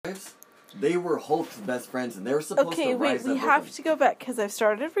They were Hulk's best friends, and they were supposed to rise up with him. Okay, wait, we have to go back, because I've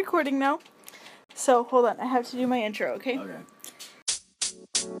started recording now. So, hold on, I have to do my intro, okay? Okay.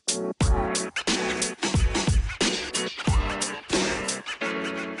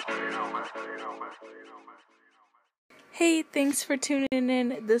 Hey, thanks for tuning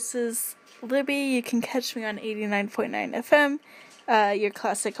in. This is Libby. You can catch me on 89.9 FM, your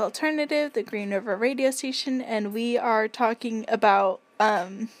classic alternative, the Green River radio station, and we are talking about,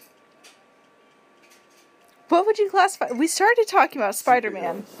 what would you classify? We started talking about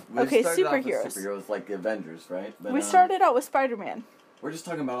Spider-Man. Okay, superheroes. Superheroes like the Avengers, right? But, we started out with Spider-Man. We're just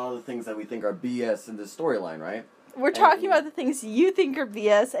talking about all the things that we think are BS in this storyline, right? We're talking about the things you think are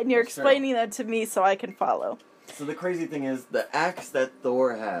BS, and you're explaining them to me so I can follow. So the crazy thing is, the axe that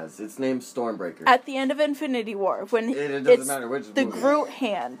Thor has, it's named Stormbreaker. At the end of Infinity War, when it doesn't matter which the movie. Groot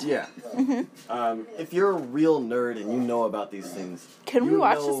hand. Yeah. Mm-hmm. If you're a real nerd and you know about these things... Can we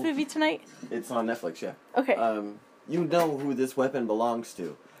watch this movie tonight? It's on Netflix, yeah. Okay. You know who this weapon belongs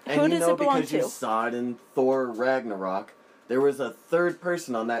to. And who does it belong to? Because you saw it in Thor Ragnarok, there was a third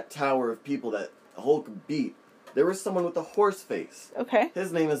person on that tower of people that Hulk beat. There was someone with a horse face. Okay.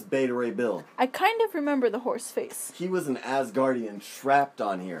 His name is Beta Ray Bill. I kind of remember the horse face. He was an Asgardian trapped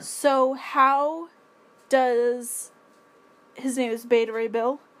on here. So how does... His name is Beta Ray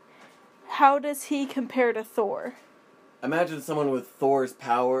Bill. How does he compare to Thor? Imagine someone with Thor's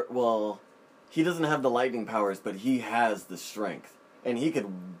power. Well, he doesn't have the lightning powers, but he has the strength. And he could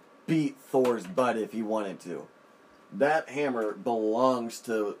beat Thor's butt if he wanted to. That hammer belongs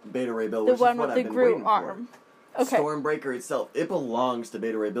to Beta Ray Bill, the which one is what with I've the been Groot waiting arm. for. Okay. Stormbreaker itself, it belongs to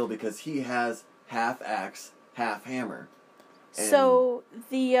Beta Ray Bill because he has half axe, half hammer. And so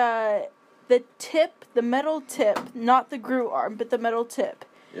the tip, the metal tip, not the Groot arm, but the metal tip.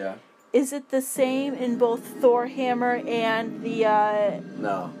 Yeah. Is it the same in both Thor hammer and the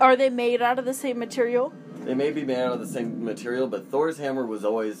No. Are they made out of the same material? They may be made out of the same material, but Thor's hammer was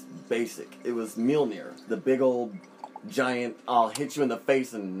always basic. It was Mjolnir, the big old giant, I'll hit you in the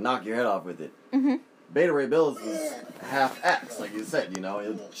face and knock your head off with it. Mm-hmm. Beta Ray Bill's was half axe, like you said, you know, it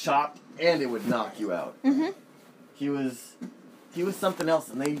would chop and it would knock you out. Mm-hmm. He was something else,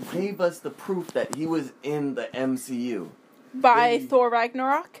 and they gave us the proof that he was in the MCU. By Thor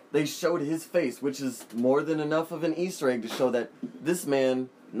Ragnarok? They showed his face, which is more than enough of an Easter egg to show that this man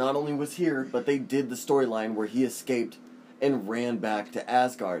not only was here, but they did the storyline where he escaped and ran back to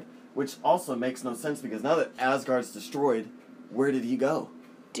Asgard, which also makes no sense because now that Asgard's destroyed, where did he go?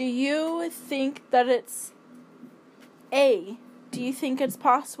 Do you think that it's... A, do you think it's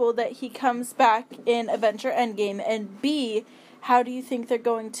possible that he comes back in Avenger Endgame? And B, how do you think they're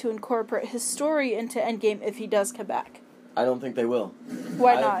going to incorporate his story into Endgame if he does come back? I don't think they will.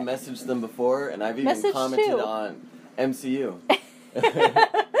 Why not? I've messaged them before, and I've even commented on MCU.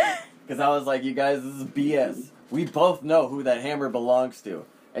 Because I was like, you guys, this is BS. We both know who that hammer belongs to.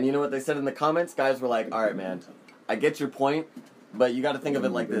 And you know what they said in the comments? Guys were like, alright man, I get your point, but you gotta think of it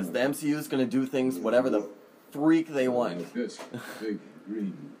like this. The MCU is gonna do things whatever the freak they want.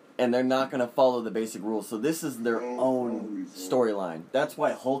 And they're not gonna follow the basic rules. So this is their own storyline. That's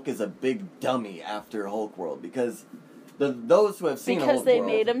why Hulk is a big dummy after Hulk World. Because those who have seen Hulk World... Because they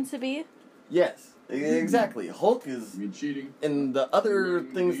made him to be? Yes, exactly. Hulk is... In the other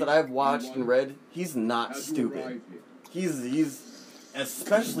things that I've watched and read, he's not stupid. He's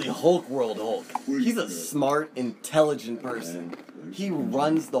especially Hulk World Hulk. He's a smart, intelligent person. He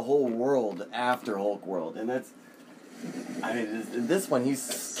runs the whole world after Hulk World, and that's... I mean, in this one,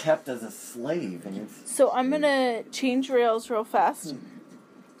 he's kept as a slave, and it's... So I'm gonna change rails real fast.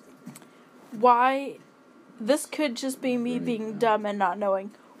 Why... This could just be me being dumb and not knowing.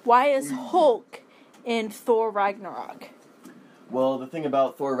 Why is Hulk in Thor Ragnarok? Well, the thing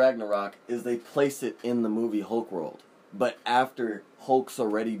about Thor Ragnarok is they place it in the movie Hulk World. But after Hulk's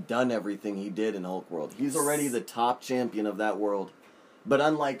already done everything he did in Hulk World. He's already the top champion of that world. But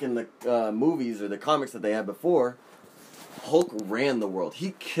unlike in the movies or the comics that they had before, Hulk ran the world.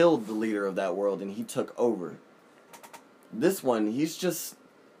 He killed the leader of that world and he took over. This one, he's just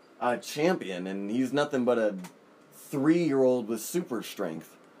a champion and he's nothing but a 3-year-old with super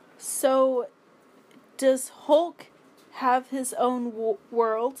strength. So, does Hulk have his own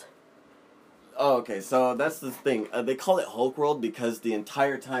world? Oh, okay, so that's the thing. They call it Hulk World because the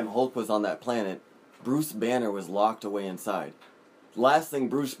entire time Hulk was on that planet, Bruce Banner was locked away inside. Last thing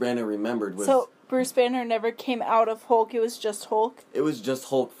Bruce Banner remembered was... So, Bruce Banner never came out of Hulk, it was just Hulk? It was just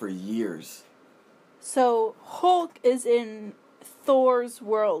Hulk for years. So, Hulk is in Thor's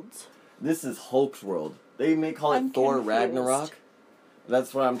world. This is Hulk's world. They may call it Thor confused. Ragnarok.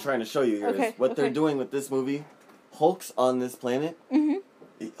 That's what I'm trying to show you here. Okay, is what they're doing with this movie. Hulk's on this planet.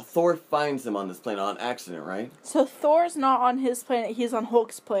 Mm-hmm. Thor finds him on this planet on accident, right? So Thor's not on his planet, he's on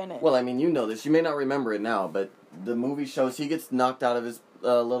Hulk's planet. Well, I mean, you know this. You may not remember it now, but the movie shows he gets knocked out of his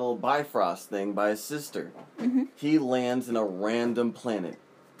little Bifrost thing by his sister. Mm-hmm. He lands in a random planet.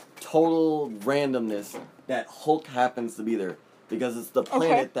 Total randomness that Hulk happens to be there. Because it's the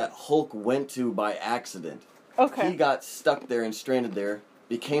planet that Hulk went to by accident. Okay. He got stuck there and stranded there.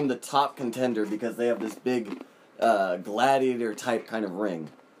 Became the top contender because they have this big gladiator type kind of ring.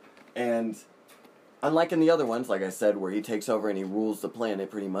 And unlike in the other ones, like I said, where he takes over and he rules the planet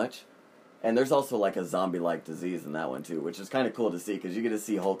pretty much. And there's also like a zombie-like disease in that one too, which is kind of cool to see because you get to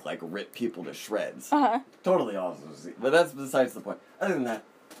see Hulk like rip people to shreds. Uh-huh. Totally awesome to see. But that's besides the point. Other than that,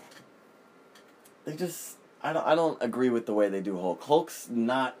 they just... I don't agree with the way they do Hulk. Hulk's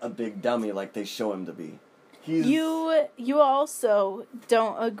not a big dummy like they show him to be. You also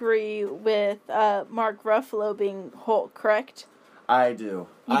don't agree with Mark Ruffalo being Hulk, correct? I do.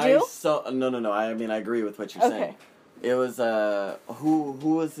 You do? No. I mean, I agree with what you're saying. It was who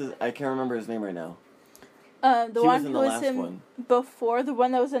was his, I can't remember his name right now. The one who was him before, the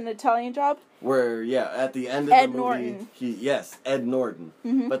one that was an Italian Job. Where at the end of Ed the movie, Norton. Ed Norton.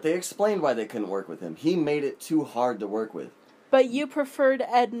 Mm-hmm. But they explained why they couldn't work with him. He made it too hard to work with. But you preferred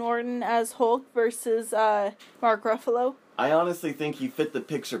Ed Norton as Hulk versus Mark Ruffalo? I honestly think he fit the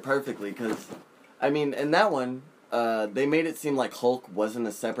picture perfectly because, I mean, in that one, they made it seem like Hulk wasn't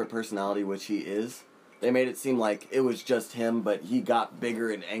a separate personality, which he is. They made it seem like it was just him, but he got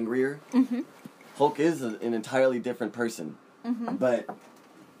bigger and angrier. Mm-hmm. Hulk is an entirely different person. Mm-hmm. But,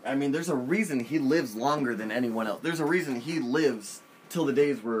 I mean, there's a reason he lives longer than anyone else. There's a reason he lives till the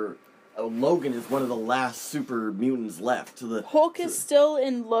days where Logan is one of the last super mutants left. Hulk is still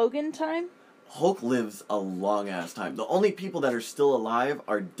in Logan time? Hulk lives a long-ass time. The only people that are still alive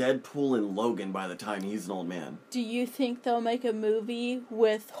are Deadpool and Logan by the time he's an old man. Do you think they'll make a movie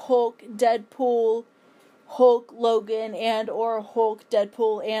with Hulk, Deadpool, Hulk, Logan, and or Hulk,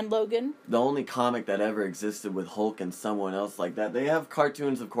 Deadpool, and Logan? The only comic that ever existed with Hulk and someone else like that. They have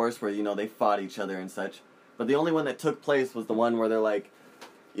cartoons, of course, where, they fought each other and such. But the only one that took place was the one where they're like,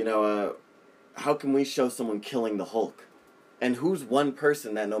 how can we show someone killing the Hulk? And who's one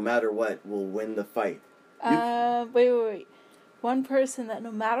person that no matter what will win the fight? Wait. One person that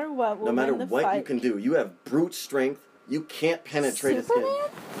no matter what will win the fight. No matter what you can do. You have brute strength. You can't penetrate his skin.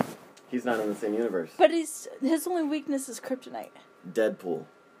 He's not in the same universe. But his only weakness is kryptonite. Deadpool.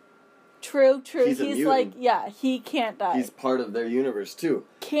 True. He's like, he can't die. He's part of their universe, too.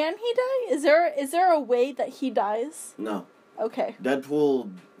 Can he die? Is there a way that he dies? No. Okay.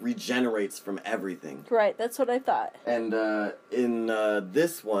 Deadpool regenerates from everything. Right, that's what I thought. And in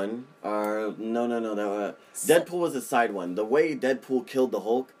this one, Deadpool was a side one. The way Deadpool killed the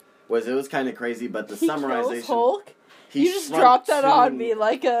Hulk was kind of crazy, but the summarization... Kills Hulk? You just dropped that on me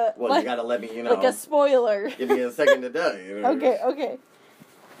like a... Well, you gotta let me, Like a spoiler. Give me a second to tell you. Okay.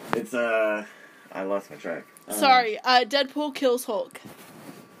 It's, I lost my track. Sorry, Deadpool kills Hulk.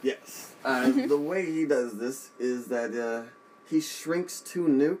 Yes. The way he does this is that, he shrinks 2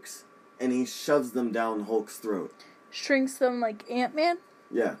 nukes, and he shoves them down Hulk's throat. Shrinks them like Ant-Man?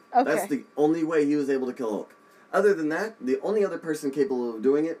 Yeah. Okay. That's the only way he was able to kill Hulk. Other than that, the only other person capable of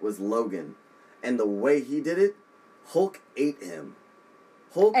doing it was Logan. And the way he did it, Hulk ate him.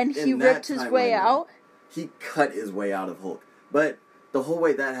 And he ripped his way out? He cut his way out of Hulk. But the whole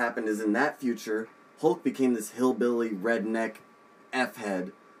way that happened is in that future, Hulk became this hillbilly, redneck,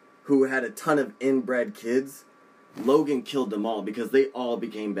 F-head who had a ton of inbred kids. Logan killed them all because they all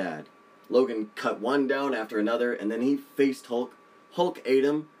became bad. Logan cut one down after another, and then he faced Hulk. Hulk ate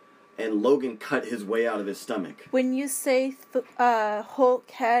him, and Logan cut his way out of his stomach. When you say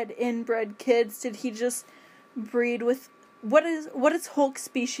Hulk had inbred kids, did he just breed with... What is Hulk's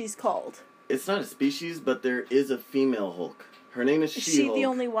species called? It's not a species, but there is a female Hulk. Her name is She-Hulk. Is she the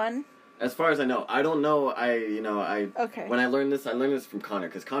only one? As far as I know. I don't know. Okay. When I learned this from Connor,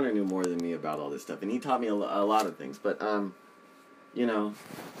 because Connor knew more than me about all this stuff, and he taught me a lot of things. But,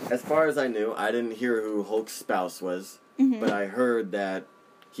 as far as I knew, I didn't hear who Hulk's spouse was, but I heard that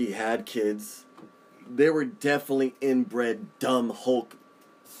he had kids. They were definitely inbred, dumb Hulk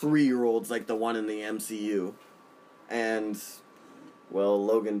 3-year-olds like the one in the MCU. And, well,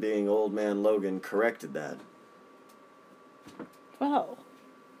 Logan being old man Logan corrected that. Well,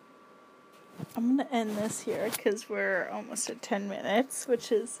 I'm going to end this here because we're almost at 10 minutes,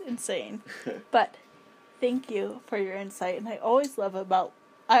 which is insane. But thank you for your insight, and I always love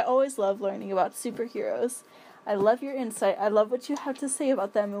learning about superheroes. I love your insight. I love what you have to say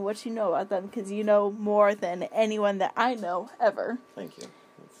about them and what you know about them because you know more than anyone that I know ever. Thank you.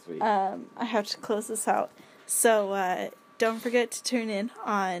 That's sweet. I have to close this out. So, don't forget to tune in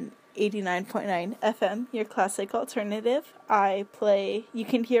on 89.9 FM, your classic alternative. You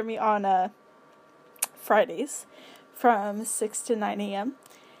can hear me on Fridays from 6 to 9 a.m.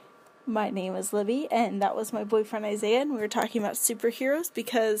 My name is Libby, and that was my boyfriend Isaiah, and we were talking about superheroes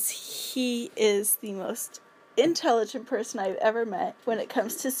because he is the most intelligent person I've ever met when it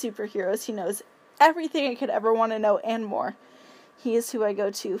comes to superheroes. He knows everything I could ever want to know and more. He is who I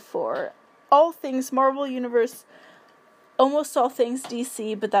go to for all things Marvel Universe, almost all things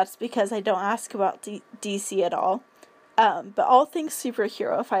DC, but that's because I don't ask about DC at all. But all things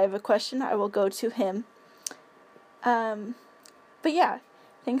superhero, if I have a question, I will go to him. But yeah,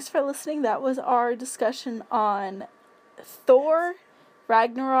 thanks for listening. That was our discussion on Thor,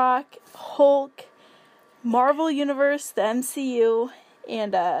 Ragnarok, Hulk, Marvel Universe, the MCU,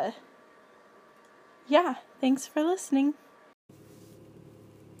 and yeah, thanks for listening.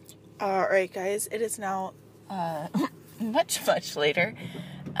 Alright guys, it is now much later.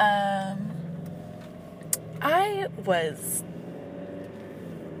 I was,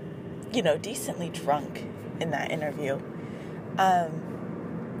 decently drunk in that interview.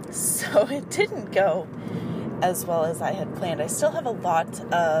 So it didn't go as well as I had planned. I still have a lot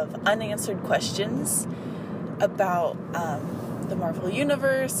of unanswered questions about the Marvel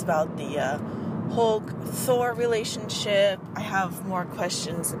Universe, about the Hulk-Thor relationship. I have more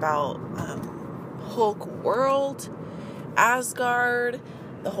questions about Hulk World, Asgard,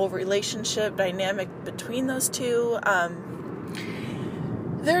 the whole relationship dynamic between those two.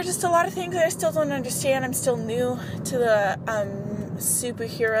 There are just a lot of things that I still don't understand. I'm still new to the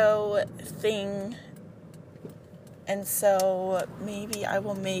superhero thing. And so maybe I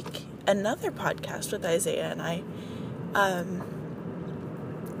will make another podcast with Isaiah and I. And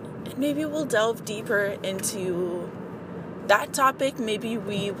maybe we'll delve deeper into that topic. Maybe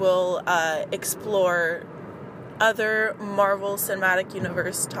we will explore other Marvel Cinematic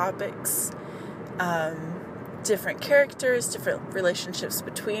Universe topics. Different characters, different relationships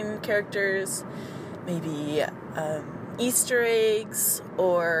between characters. Maybe Easter eggs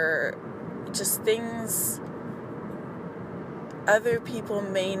or just things other people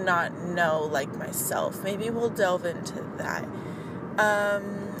may not know, like myself. Maybe we'll delve into that.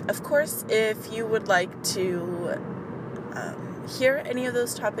 Of course, if you would like to hear any of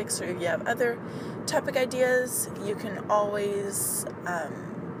those topics, or if you have other topic ideas, you can always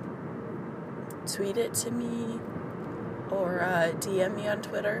tweet it to me or DM me on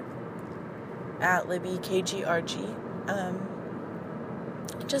Twitter at LibbyKGRG.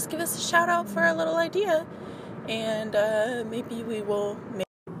 Just give us a shout out for a little idea, and maybe we will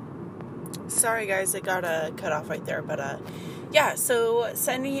Sorry guys, it got cut off right there, but yeah, so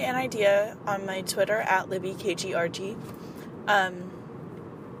send me an idea on my Twitter at LibbyKGRG. And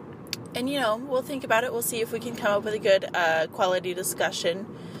we'll think about it. We'll see if we can come up with a good quality discussion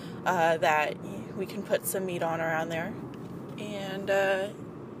that we can put some meat on around there. And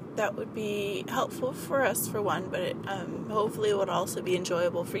that would be helpful for us for one, but hopefully it would also be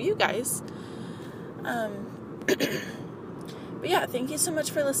enjoyable for you guys. But yeah, thank you so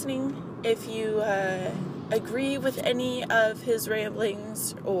much for listening. If you agree with any of his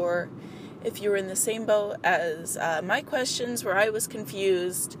ramblings, or if you were in the same boat as my questions where I was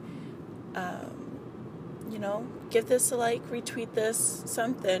confused, give this a like, retweet this,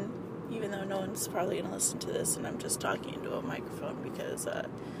 something, even though no one's probably going to listen to this and I'm just talking into a microphone because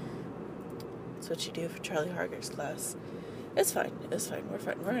that's what you do for Charlie Harger's class. It's fine, we're fine,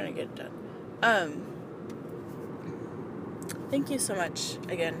 we're going to get it done. Thank you so much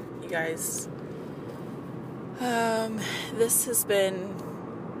again, you guys. You've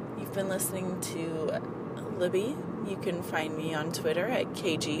been listening to Libby. You can find me on Twitter at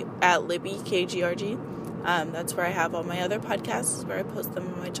LibbyKGRG. That's where I have all my other podcasts, where I post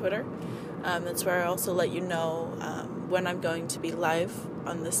them on my Twitter. That's where I also let you know when I'm going to be live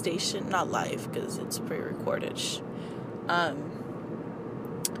on the station. Not live, because it's pre-recorded.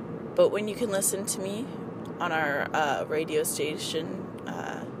 But when you can listen to me on our radio station,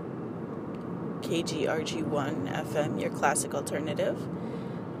 KGRG1 FM, your classic alternative.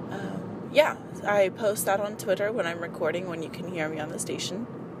 Yeah, I post that on Twitter when I'm recording, when you can hear me on the station.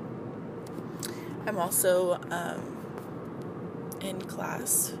 I'm also in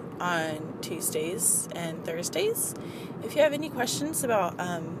class on Tuesdays and Thursdays. If you have any questions about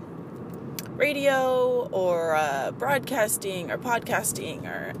radio or broadcasting or podcasting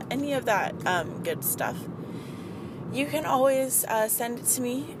or any of that good stuff, you can always send it to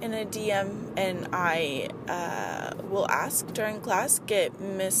me in a DM, and I will ask during class, get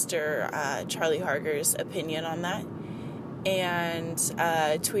Mr. Charlie Harger's opinion on that. and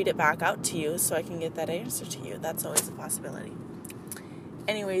tweet it back out to you so I can get that answer to you. That's always a possibility.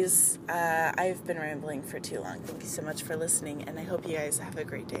 Anyways, I've been rambling for too long. Thank you so much for listening, and I hope you guys have a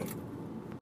great day.